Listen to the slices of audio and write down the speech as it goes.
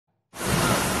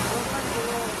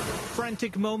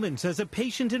Frantic moments as a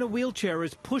patient in a wheelchair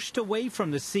is pushed away from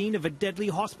the scene of a deadly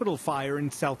hospital fire in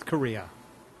South Korea.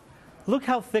 Look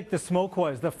how thick the smoke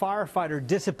was, the firefighter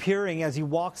disappearing as he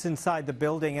walks inside the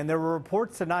building. And there were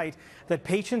reports tonight that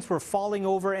patients were falling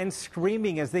over and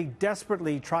screaming as they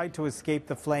desperately tried to escape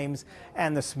the flames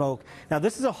and the smoke. Now,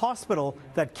 this is a hospital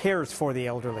that cares for the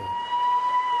elderly.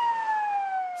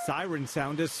 Siren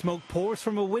sound as smoke pours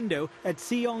from a window at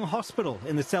Seine Hospital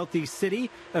in the southeast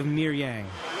city of Miryang.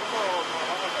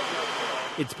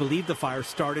 It's believed the fire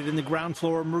started in the ground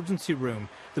floor emergency room.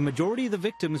 The majority of the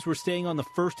victims were staying on the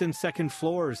first and second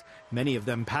floors. Many of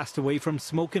them passed away from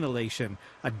smoke inhalation.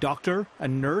 A doctor, a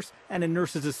nurse, and a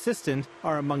nurse's assistant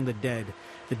are among the dead.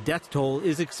 The death toll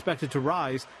is expected to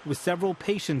rise, with several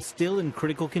patients still in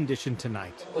critical condition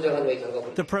tonight.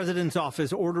 The president's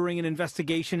office ordering an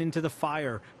investigation into the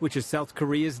fire, which is South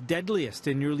Korea's deadliest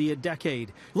in nearly a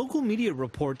decade. Local media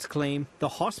reports claim the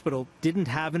hospital didn't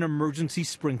have an emergency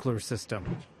sprinkler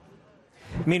system.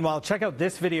 Meanwhile, check out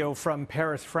this video from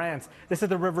Paris, France. This is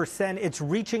the River Seine. It's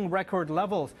reaching record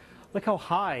levels. Look how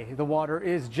high the water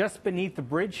is just beneath the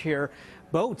bridge here.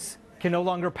 Boats can no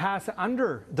longer pass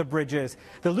under the bridges.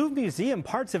 The Louvre Museum,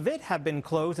 parts of it have been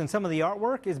closed, and some of the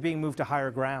artwork is being moved to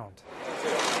higher ground.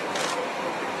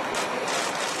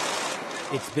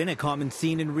 It's been a common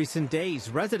scene in recent days.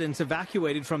 Residents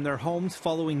evacuated from their homes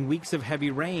following weeks of heavy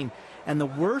rain, and the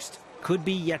worst could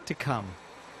be yet to come,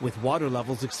 with water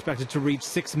levels expected to reach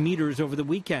 6 meters over the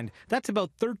weekend. That's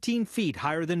about 13 feet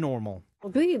higher than normal.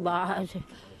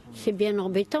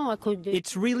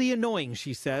 It's really annoying,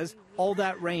 she says. All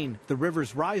that rain, the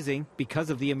river's rising because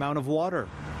of the amount of water.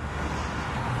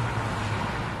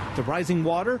 The rising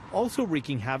water also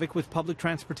wreaking havoc with public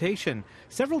transportation.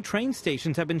 Several train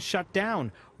stations have been shut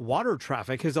down. Water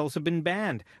traffic has also been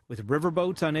banned, with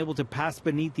riverboats unable to pass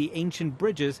beneath the ancient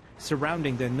bridges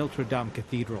surrounding the Notre Dame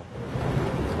Cathedral.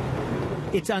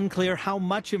 It's unclear how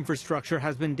much infrastructure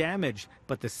has been damaged,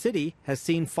 but the city has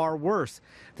seen far worse.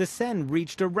 The Seine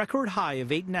reached a record high of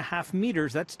 8.5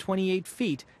 meters, that's 28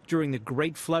 feet, during the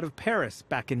Great Flood of Paris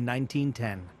back in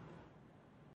 1910.